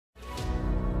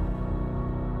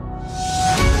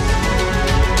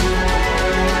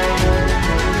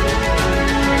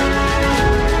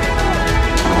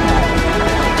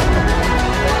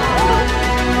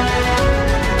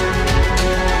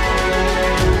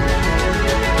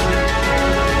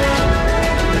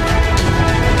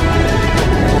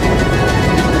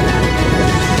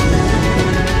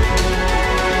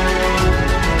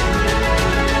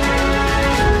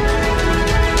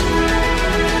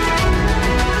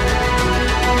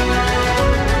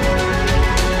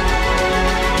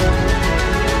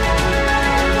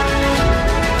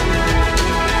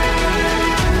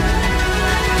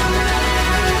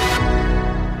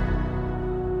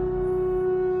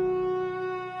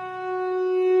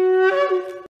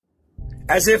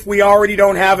as if we already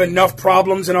don't have enough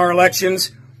problems in our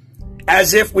elections,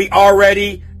 as if we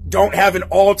already don't have an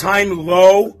all-time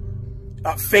low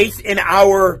faith in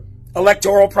our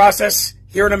electoral process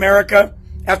here in America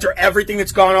after everything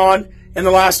that's gone on in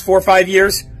the last 4 or 5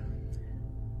 years.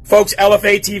 Folks,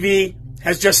 LFA TV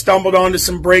has just stumbled onto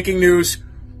some breaking news,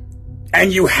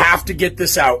 and you have to get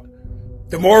this out.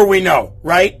 The more we know,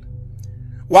 right?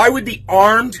 Why would the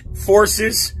Armed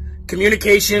Forces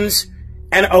Communications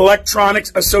and Electronics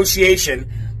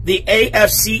Association, the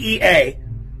AFCEA,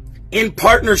 in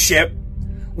partnership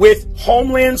with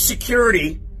Homeland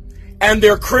Security and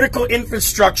their critical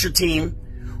infrastructure team,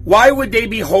 why would they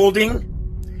be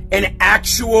holding an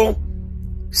actual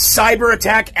cyber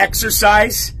attack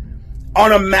exercise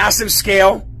on a massive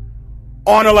scale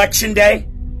on Election Day?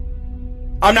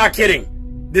 I'm not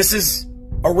kidding. This is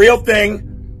a real thing.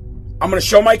 I'm going to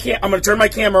turn my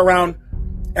camera around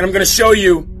and I'm going to show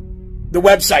you the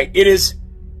website. It is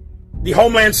the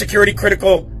Homeland Security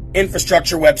Critical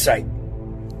Infrastructure website.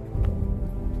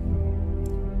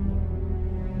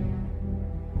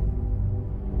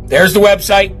 There's the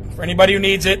website for anybody who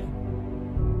needs it.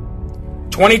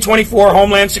 2024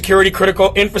 Homeland Security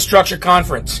Critical Infrastructure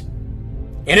Conference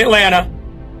in Atlanta,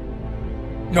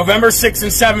 November 6th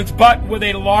and 7th, but with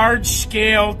a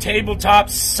large-scale tabletop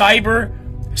cyber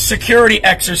security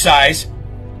exercise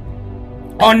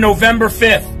on November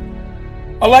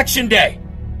 5th, Election Day.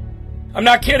 I'm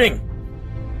not kidding.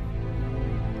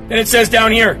 Then it says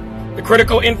down here, the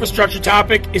critical infrastructure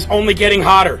topic is only getting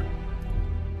hotter.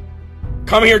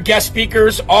 Come here, guest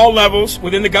speakers, all levels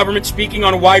within the government, speaking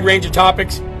on a wide range of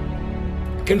topics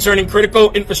concerning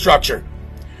critical infrastructure.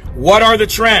 What are the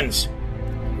trends?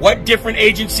 What different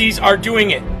agencies are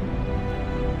doing it?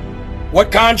 What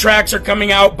contracts are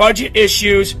coming out? Budget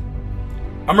issues,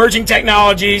 emerging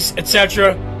technologies,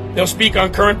 etc. They'll speak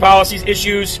on current policies,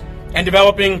 issues, and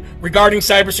developing regarding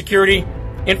cybersecurity,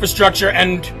 infrastructure,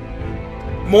 and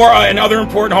more and other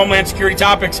important Homeland Security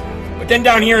topics. But then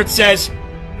down here it says,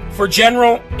 for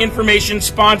general information,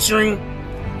 sponsoring,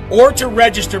 or to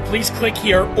register, please click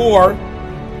here or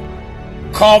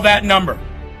call that number.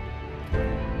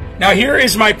 Now here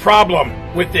is my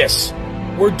problem with this.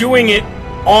 We're doing it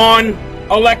on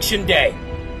Election Day.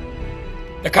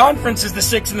 The conference is the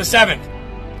 6th and the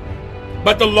 7th.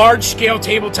 But the large-scale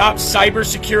tabletop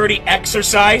cybersecurity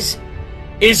exercise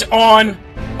is on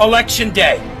Election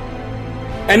Day.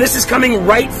 And this is coming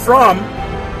right from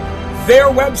their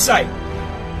website.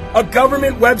 A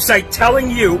government website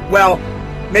telling you, well,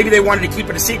 maybe they wanted to keep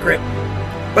it a secret,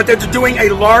 but they're doing a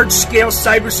large-scale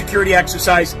cybersecurity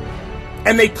exercise,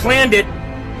 and they planned it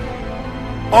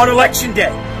on Election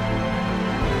Day.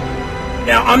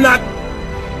 Now, I'm not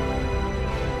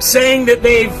saying that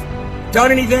they've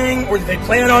done anything or that they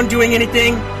plan on doing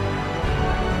anything,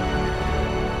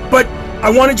 but I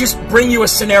want to just bring you a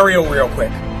scenario real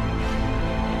quick.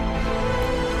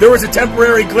 There was a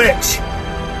temporary glitch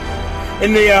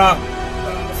in the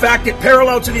fact that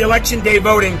parallel to the Election Day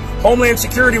voting, Homeland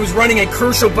Security was running a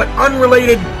crucial but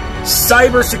unrelated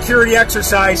cybersecurity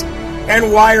exercise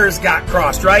and wires got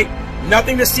crossed, right?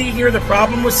 Nothing to see here. The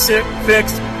problem was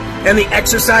fixed and the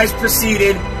exercise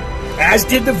proceeded, as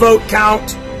did the vote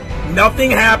count. Nothing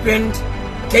happened.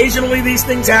 Occasionally these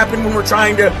things happen when we're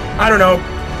trying to, I don't know,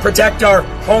 protect our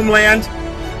homeland.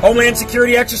 Homeland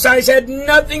Security exercise had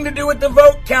nothing to do with the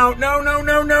vote count. No, no,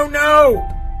 no, no, no.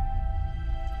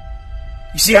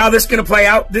 You see how this is going to play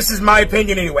out? This is my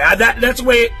opinion anyway. That's the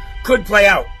way it could play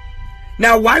out.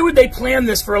 Now, why would they plan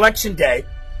this for Election Day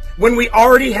when we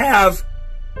already have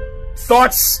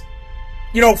thoughts,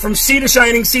 from sea to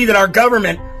shining sea that our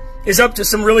government is up to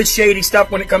some really shady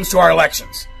stuff when it comes to our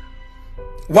elections?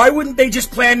 Why wouldn't they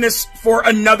just plan this for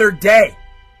another day?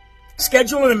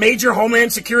 Scheduling a major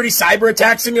Homeland Security cyber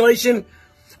attack simulation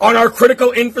on our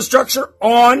critical infrastructure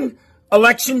on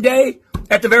Election Day?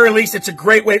 At the very least, it's a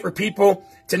great way for people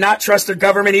to not trust their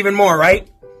government even more, right?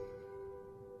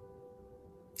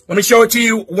 Let me show it to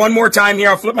you one more time here.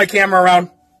 I'll flip my camera around.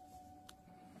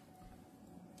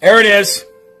 There it is.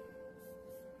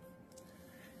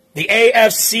 The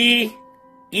AFCEA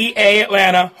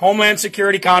Atlanta Homeland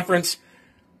Security Conference,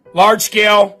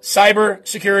 large-scale cyber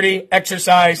security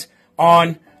exercise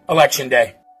on Election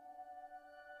Day.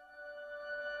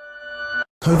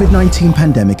 COVID-19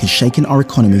 pandemic has shaken our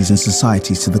economies and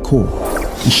societies to the core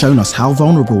and shown us how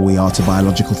vulnerable we are to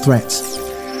biological threats.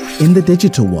 In the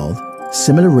digital world,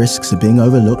 similar risks are being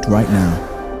overlooked right now.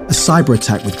 A cyber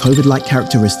attack with COVID-like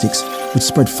characteristics would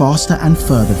spread faster and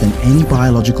further than any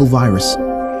biological virus.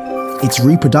 Its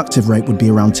reproductive rate would be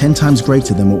around 10 times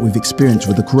greater than what we've experienced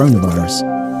with the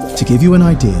coronavirus. To give you an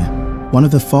idea, one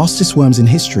of the fastest worms in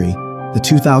history the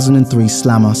 2003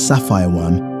 Slammer sapphire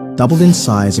worm doubled in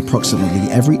size approximately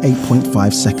every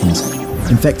 8.5 seconds,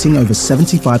 infecting over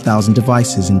 75,000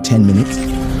 devices in 10 minutes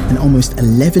and almost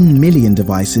 11 million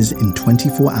devices in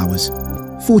 24 hours.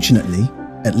 Fortunately,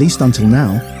 at least until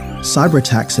now, cyber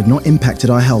attacks have not impacted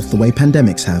our health the way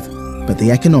pandemics have, but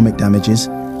the economic damages,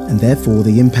 and therefore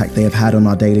the impact they have had on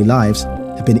our daily lives,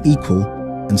 have been equal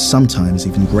and sometimes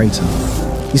even greater.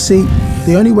 You see,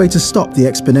 the only way to stop the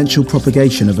exponential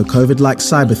propagation of a COVID-like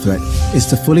cyber threat is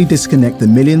to fully disconnect the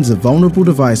millions of vulnerable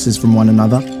devices from one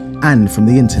another and from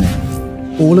the internet.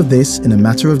 All of this in a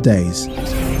matter of days.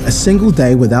 A single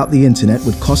day without the internet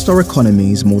would cost our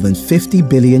economies more than $50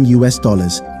 billion US,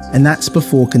 and that's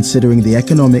before considering the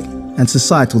economic and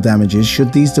societal damages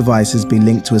should these devices be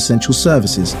linked to essential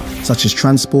services such as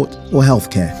transport or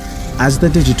healthcare. As the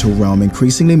digital realm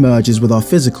increasingly merges with our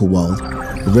physical world,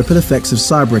 the ripple effects of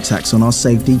cyber attacks on our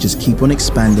safety just keep on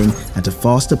expanding at a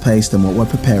faster pace than what we're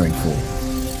preparing for.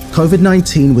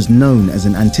 COVID-19 was known as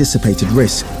an anticipated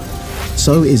risk.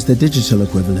 So is the digital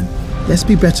equivalent. Let's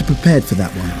be better prepared for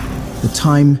that one. The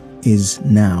time is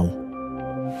now.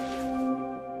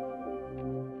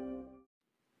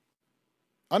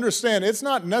 Understand, it's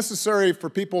not necessary for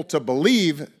people to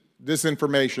believe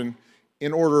disinformation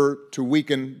in order to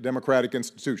weaken democratic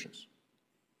institutions.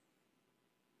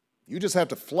 You just have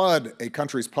to flood a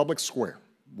country's public square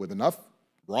with enough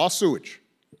raw sewage.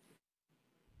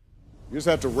 You just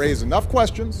have to raise enough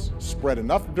questions, spread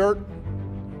enough dirt,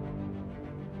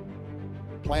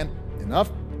 plant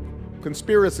enough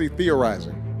conspiracy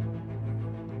theorizing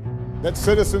that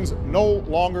citizens no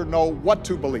longer know what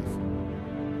to believe.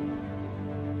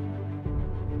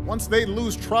 Once they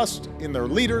lose trust in their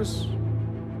leaders,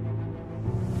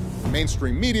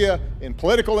 mainstream media, in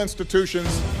political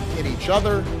institutions, in each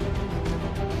other,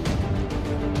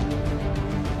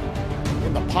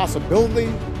 in the possibility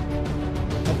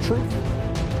of truth,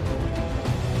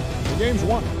 the game's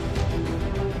won.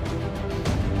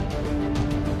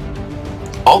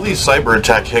 All these cyber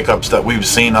attack hiccups that we've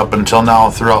seen up until now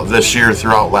throughout this year,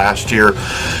 throughout last year,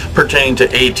 pertaining to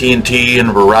AT&T and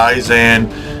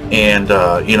Verizon and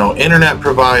internet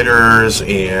providers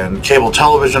and cable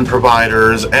television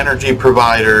providers, energy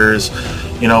providers.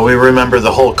 We remember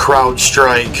the whole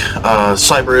CrowdStrike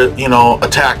cyber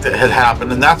attack that had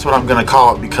happened, and that's what I'm going to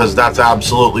call it because that's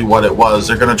absolutely what it was.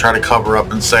 They're going to try to cover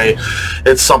up and say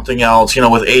it's something else.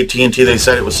 With AT&T, they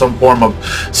said it was some form of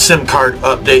SIM card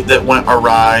update that went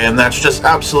awry, and that's just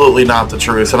absolutely not the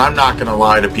truth. And I'm not going to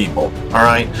lie to people. All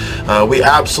right, we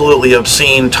absolutely have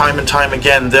seen time and time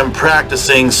again them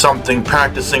practicing shutting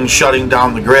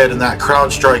down the grid, and that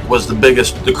CrowdStrike was the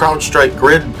biggest. The CrowdStrike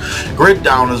grid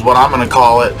down is what I'm going to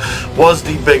call it, was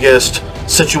the biggest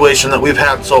situation that we've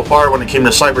had so far when it came to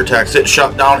cyber attacks. It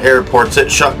shut down airports,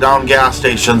 it shut down gas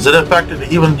stations, it affected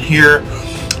even here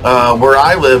where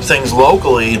I live, things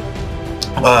locally.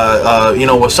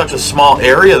 With such a small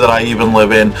area that I even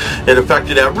live in, it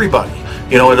affected everybody.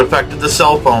 It affected the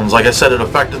cell phones. Like I said, it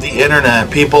affected the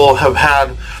internet. People have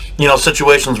had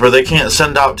situations where they can't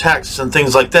send out texts and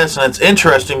things like this. And it's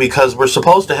interesting because we're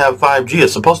supposed to have 5G.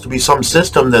 It's supposed to be some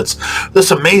system that's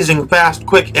this amazing, fast,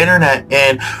 quick internet.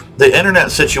 And the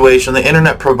internet situation, the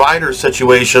internet provider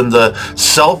situation, the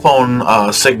cell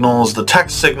phone signals, the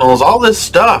text signals, all this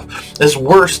stuff is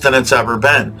worse than it's ever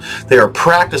been. They are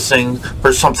practicing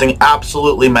for something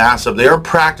absolutely massive. They are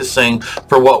practicing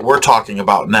for what we're talking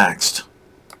about next.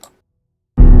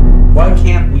 Why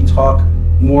can't we talk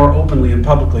more openly and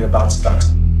publicly about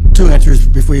Stuxnet? Two answers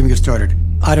before we even get started.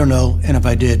 I don't know, and if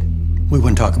I did, we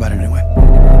wouldn't talk about it anyway.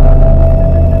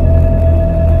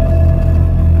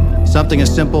 Something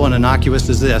as simple and innocuous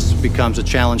as this becomes a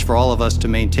challenge for all of us to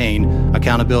maintain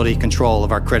accountability and control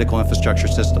of our critical infrastructure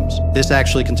systems. This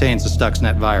actually contains the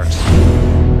Stuxnet virus.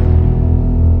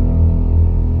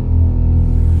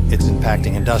 It's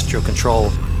impacting industrial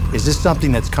control. Is this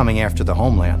something that's coming after the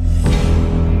homeland?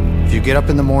 If you get up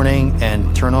in the morning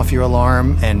and turn off your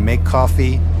alarm and make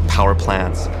coffee, power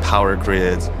plants, power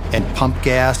grids, and pump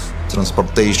gas,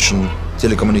 transportation,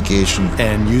 telecommunication,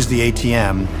 and use the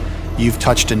ATM, you've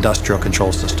touched industrial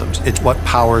control systems. It's what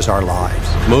powers our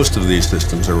lives. Most of these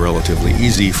systems are relatively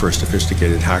easy for a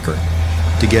sophisticated hacker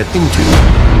to get into.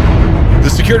 The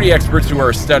security experts who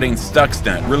are studying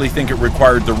Stuxnet really think it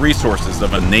required the resources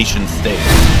of a nation state.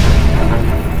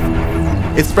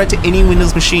 It spread to any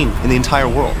Windows machine in the entire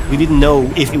world. We didn't know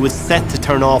if it was set to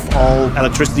turn off all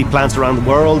electricity plants around the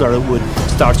world, or it would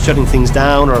start shutting things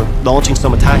down or launching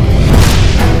some attack.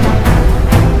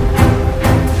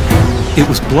 It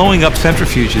was blowing up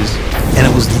centrifuges, and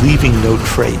it was leaving no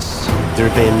trace. There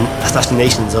have been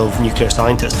assassinations of nuclear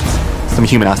scientists. some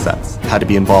human assets had to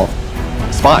be involved.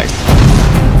 Spies.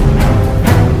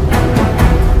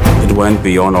 It went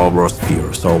beyond our worst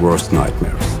fears, our worst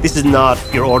nightmares. This is not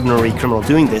your ordinary criminal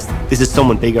doing this. This is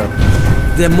someone bigger.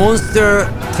 The monster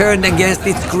turned against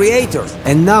its creator,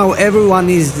 and now everyone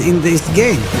is in this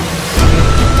game.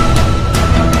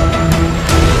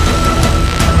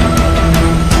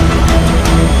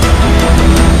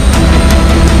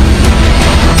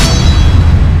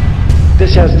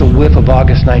 This has the whiff of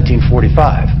August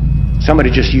 1945.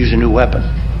 Somebody just used a new weapon,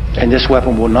 and this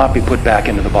weapon will not be put back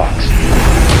into the box.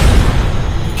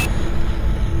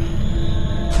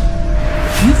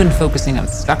 You've been focusing on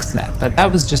Stuxnet, but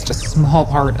that was just a small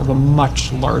part of a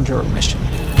much larger mission.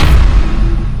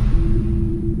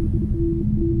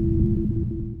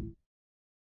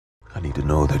 I need to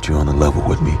know that you're on the level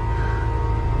with me.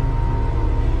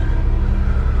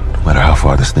 No matter how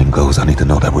far this thing goes, I need to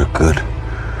know that we're good.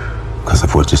 Because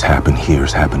if what just happened here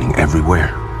is happening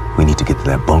everywhere, we need to get to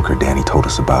that bunker Danny told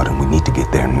us about, and we need to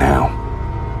get there now.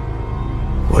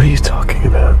 What are you talking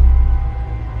about?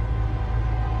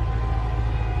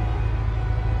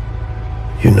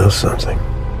 You know something.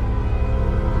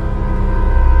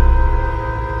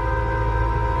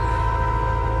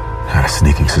 I had a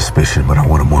sneaking suspicion, but I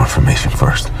wanted more information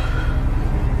first.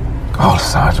 All the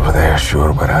signs were there,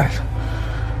 sure, but I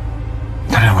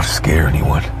didn't want to scare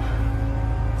anyone.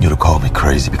 You'd have called me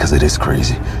crazy because it is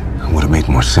crazy. It would have made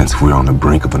more sense if we were on the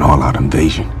brink of an all-out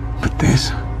invasion. But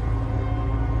this...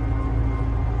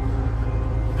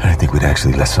 I didn't think we'd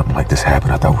actually let something like this happen.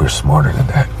 I thought we were smarter than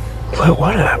that.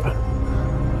 What happened?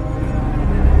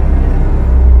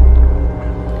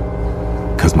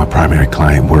 Because my primary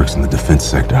client works in the defense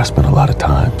sector, I spent a lot of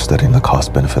time studying the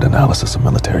cost-benefit analysis of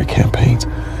military campaigns.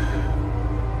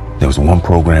 There was one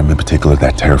program in particular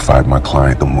that terrified my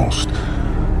client the most.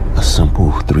 A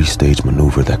simple 3-stage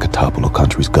maneuver that could topple a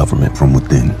country's government from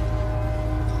within.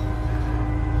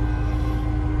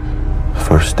 The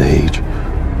first stage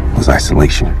was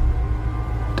isolation.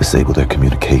 Disable their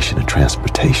communication and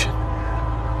transportation.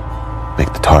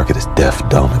 Make the target as deaf,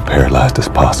 dumb, and paralyzed as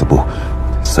possible,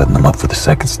 setting them up for the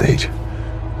second stage.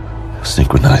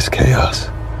 Synchronized chaos.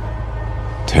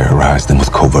 Terrorize them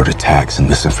with covert attacks and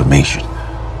misinformation.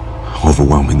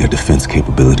 Overwhelming their defense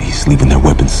capabilities, leaving their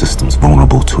weapon systems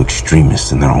vulnerable to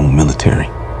extremists in their own military.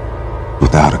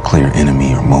 Without a clear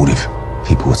enemy or motive,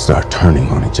 people would start turning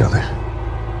on each other.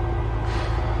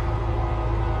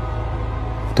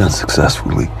 Done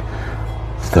successfully,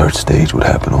 the third stage would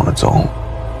happen on its own.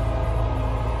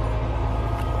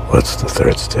 What's the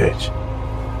third stage?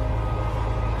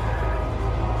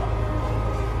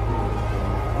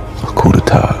 A coup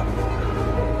d'etat.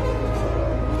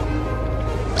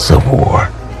 Civil war.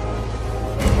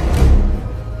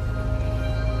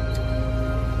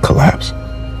 Collapse.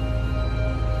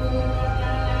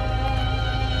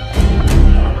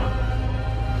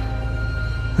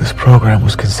 This program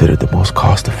was considered the most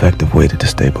cost-effective way to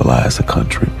destabilize a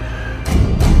country.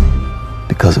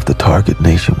 Because if the target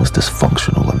nation was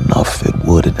dysfunctional enough, it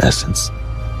would, in essence,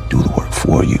 do the work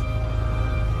for you.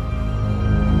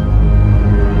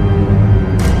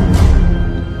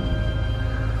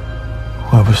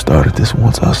 Whoever started this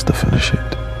wants us to finish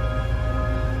it.